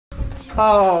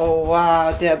Oh,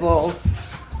 wow, Dibbles.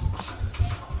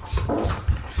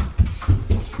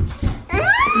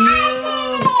 You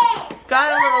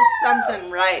got a little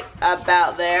something right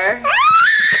about there.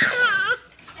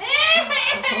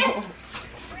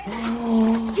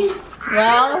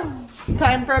 Well,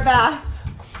 time for a bath.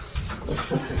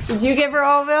 Did you give her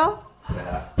Ovill?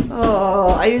 Yeah.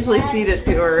 Oh, I usually feed it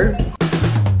to her.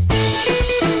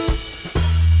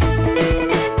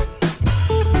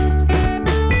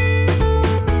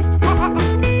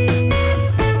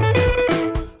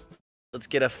 Let's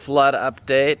get a flood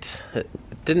update. It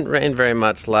didn't rain very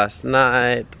much last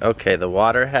night. Okay, the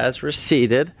water has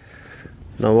receded.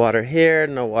 No water here,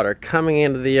 no water coming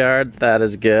into the yard. That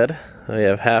is good. We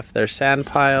have half their sand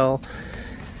pile.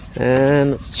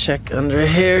 And let's check under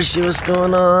here, see what's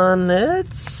going on.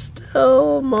 It's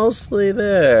still mostly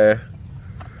there.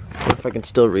 See if I can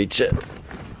still reach it.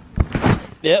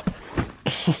 Yep.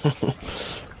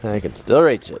 I can still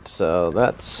reach it, so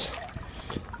that's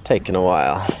taking a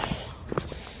while.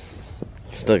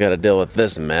 Still gotta deal with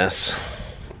this mess.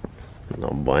 No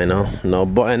bueno, no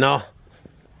bueno.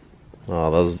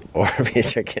 Oh, those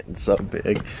Orbeez are getting so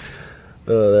big.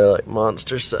 Oh, they're like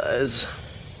monster size.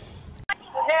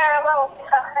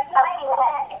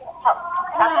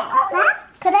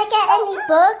 Could I get any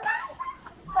books?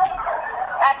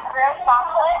 That's real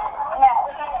chocolate? No.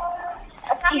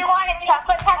 Do you want a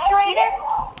chocolate calculator?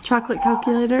 Chocolate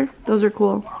calculator? Those are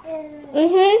cool.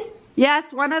 Mm-hmm.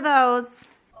 Yes, one of those.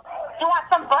 You want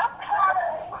some books?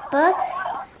 Books?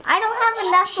 I don't have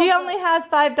enough. She only has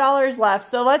 $5 left,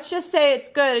 so let's just say it's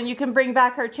good and you can bring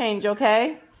back her change,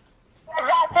 okay? Is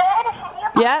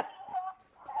that good? Yep.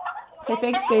 Say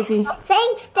thanks, Daisy.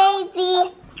 Thanks,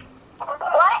 Daisy.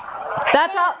 What?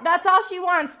 That's all she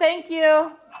wants. Thank you. Okay,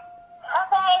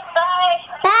 bye.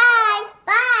 Bye.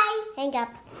 Bye. Hang up.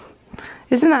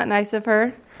 Isn't that nice of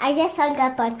her? I just hung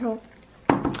up on her.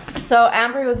 So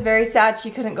Amber was very sad she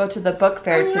couldn't go to the book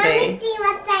fair today. Let me see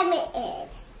what time it is.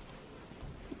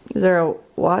 Is there a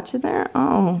watch in there?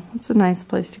 Oh, it's a nice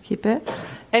place to keep it.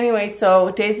 Anyway,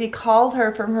 so Daisy called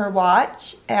her from her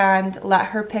watch and let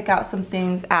her pick out some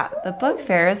things at the book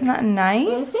fair. Isn't that nice?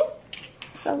 Mm-hmm.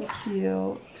 So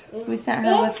cute. We sent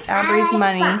her with Amber's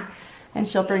money and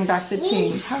she'll bring back the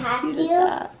change. How cute is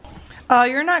that? Oh,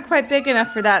 you're not quite big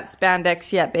enough for that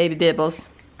spandex yet, baby Dibbles.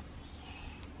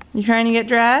 You trying to get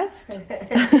dressed?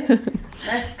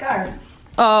 Nice scarf.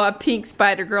 Oh, a pink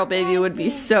Spider Girl baby would be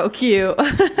so cute.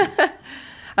 I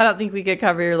don't think we could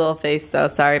cover your little face though.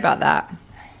 Sorry about that.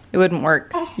 It wouldn't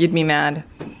work. You'd be mad.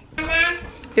 Mama?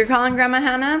 You're calling Grandma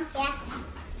Hannah? Yeah.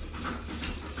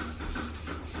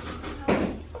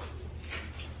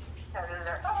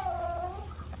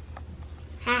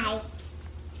 Hi.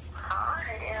 Hi,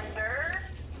 Amber.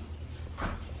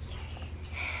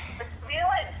 What's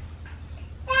doing?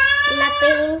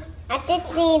 Nothing. I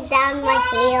just need down my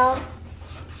heel.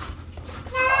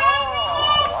 Oh,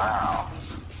 wow.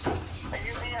 Are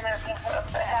you being a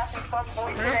happy fun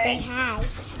boy Say today? hi.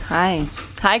 Hi.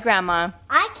 Hi, Grandma.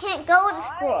 I can't go to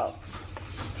school.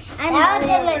 I'm out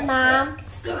with my mom.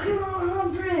 How's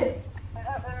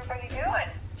everybody doing?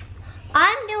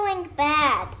 I'm doing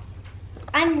bad.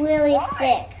 I'm really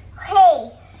sick.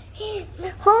 Hey,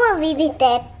 who really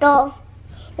did though?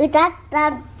 We got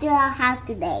them to our house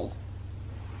today.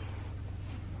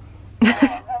 I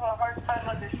have a hard time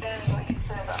understanding what you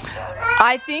said. I'm sorry.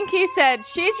 I think he said,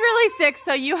 she's really sick,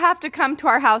 so you have to come to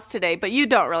our house today, but you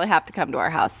don't really have to come to our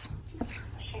house.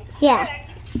 Yeah.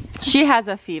 She has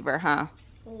a fever, huh?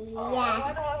 Yeah.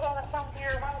 Why do I want to come to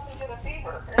your house and get a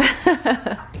fever?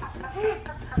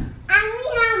 And we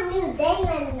have new day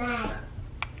tonight.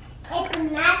 It's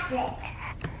magic.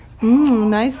 Mmm,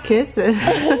 nice kisses.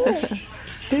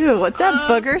 Ew, what's that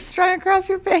booger strung across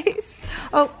your face?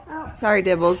 Oh, sorry,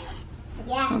 Dibbles.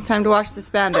 Yeah. Well, time to wash the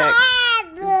spandex.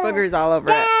 There's boogers all over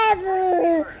it.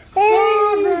 Babu.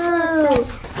 Babu.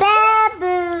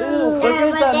 Babu. Ooh,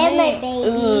 boogers on me.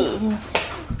 Baby.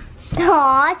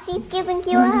 Aw, she's giving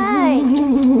you a hug.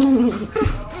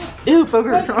 Ew,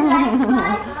 booger.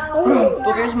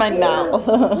 Booger's my mouth.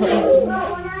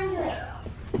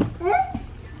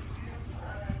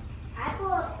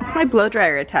 It's my blow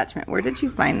dryer attachment. Where did you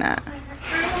find that?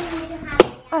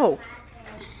 Oh,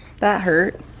 that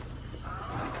hurt.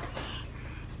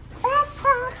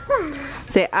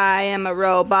 Say, I am a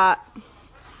robot.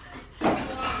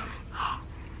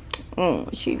 Oh,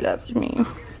 she loves me.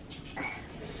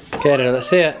 Okay, let's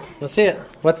see it. Let's see it.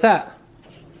 What's that?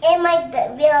 And my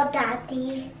real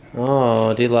daddy.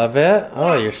 Oh, do you love it?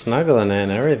 Oh, you're snuggling it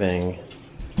and everything.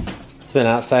 It's been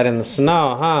outside in the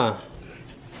snow, huh?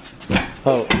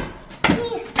 Oh, And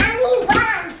he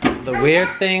runs. the The weird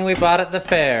thing we bought at the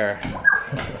fair.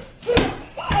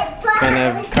 Kind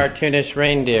of cartoonish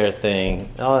reindeer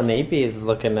thing. Oh, and E.B. is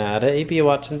looking at it. E.B., you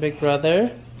watching Big Brother?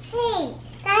 Hey,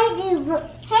 do you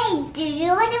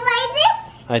want to ride this?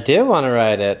 I do want to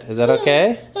ride it. Is that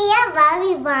okay? He loves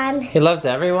everyone. He loves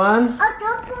everyone? Oh,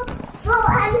 don't put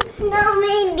on no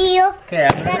reindeer. Okay,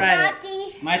 I'm gonna ride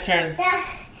it. My turn.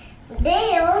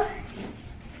 Deal.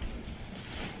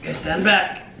 Okay, stand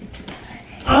back.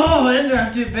 Oh, Andrew,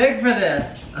 I'm too big for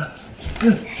this.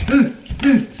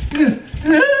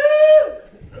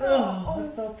 Oh,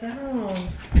 I fell down.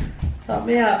 Help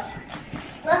me up.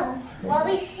 What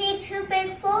we see too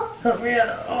big for? Help me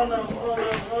up. Oh no, oh no,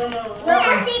 oh no.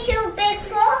 What we see too big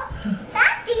for?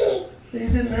 Daddy. You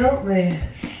didn't help me.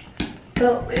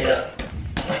 Help me up.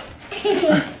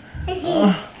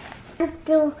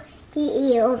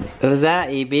 Who's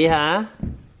that, E.B., huh?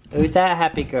 Who's that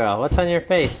happy girl? What's on your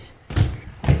face?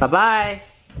 Bye-bye.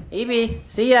 E.B.,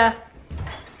 see ya.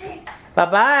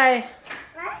 Bye-bye.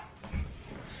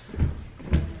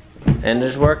 And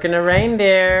there's working a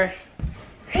reindeer.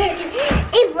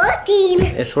 It's working.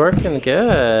 It's working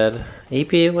good.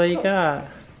 E.B., what you got?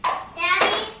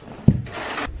 Daddy.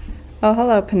 Oh,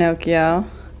 hello, Pinocchio.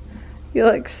 You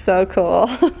look so cool.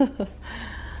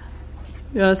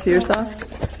 You want to see yourself?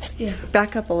 Yeah.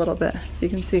 Back up a little bit so you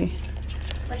can see.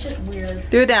 That's just weird.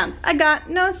 Do a dance. I got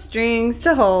no strings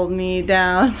to hold me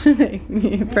down to make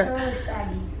me That's really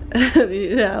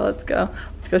saggy. Yeah, let's go.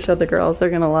 Let's go show the girls. They're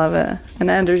gonna love it. And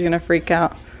Andrew's gonna freak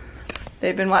out.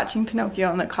 They've been watching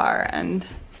Pinocchio in the car and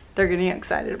they're getting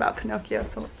excited about Pinocchio.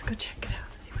 So let's go check it out.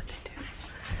 See what they do.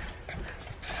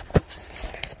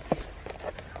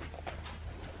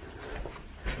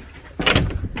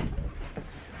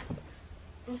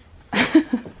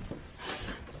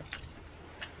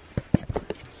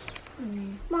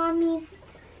 Mommy,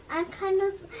 I'm kind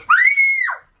of...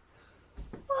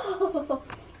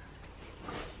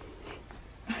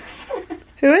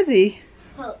 Who is he?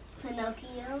 Oh,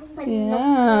 Pinocchio.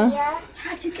 Yeah.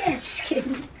 How'd you guess? Just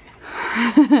kidding.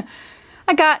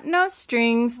 I got no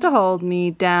strings to hold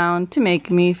me down to make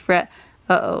me fret.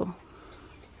 Uh-oh.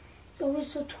 It's always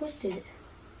so twisted.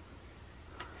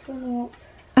 So not.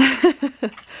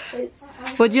 It's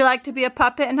Would you like to be a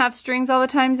puppet and have strings all the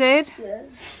time, Zaid?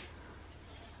 yes.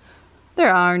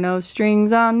 There are no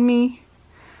strings on me.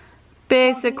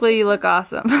 Basically, you look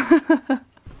awesome.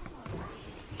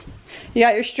 You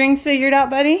got your strings figured out,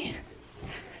 buddy?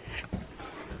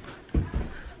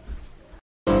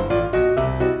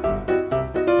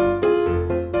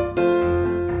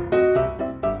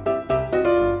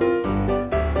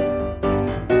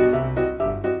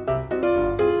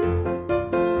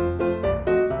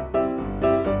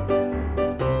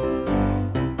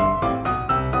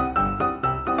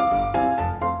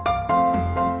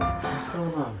 What's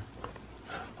going on?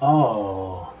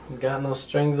 Oh, you got no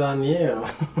strings on you.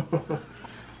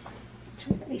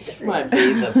 This might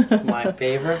be my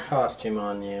favorite costume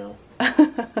on you.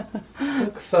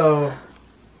 Looks so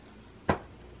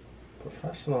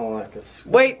professional, like a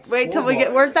school. Wait till we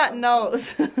get, where's that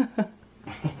nose?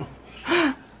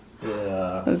 Yeah.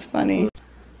 That's funny.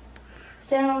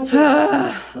 Stand on with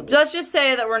your Let's just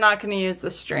say that we're not going to use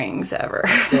the strings ever.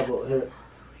 Double hit.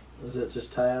 Does it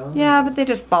just tie on? Yeah, but they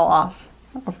just fall off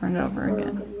over and over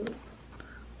again.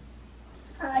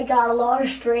 I got a lot of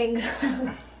strings.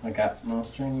 I got no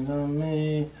strings on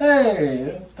me.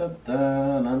 Hey! Da,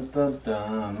 da, da, da,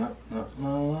 da, na, na,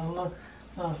 na, na,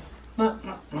 na, na,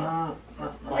 na, na.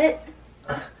 What?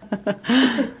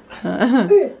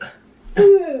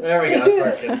 There we go,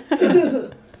 it's working.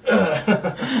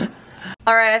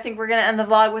 Alright, I think we're going to end the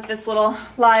vlog with this little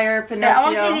liar, Pinocchio. Yeah, I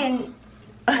want to see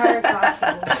the entire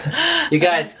costume. You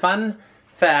guys, fun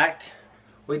fact,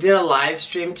 we did a live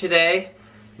stream today.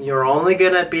 You're only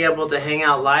gonna be able to hang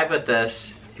out live with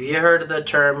us if you heard the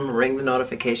term ring the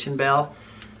notification bell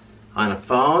on a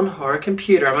phone or a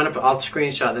computer. I'll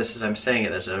screenshot this as I'm saying it.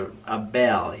 There's a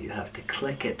bell. You have to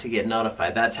click it to get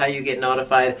notified. That's how you get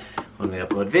notified when we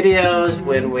upload videos,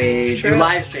 when we do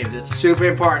live streams. It's super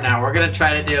important now. We're gonna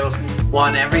try to do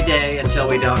one every day until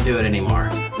we don't do it anymore.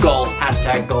 Goal,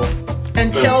 hashtag goal.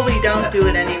 Until we don't do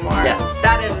it anymore. Yeah.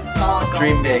 That is a solid goal.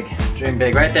 Dream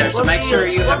big right there. So We'll make see sure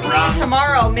you have We'll Rom. see you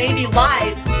tomorrow, maybe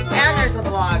live, and there's a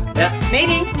vlog. Yeah.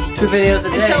 Maybe. 2 videos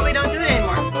a day. Until we don't do it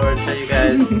anymore. Or until you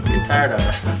guys get tired of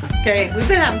us. Okay, we've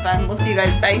been having fun. We'll see you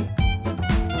guys. Bye.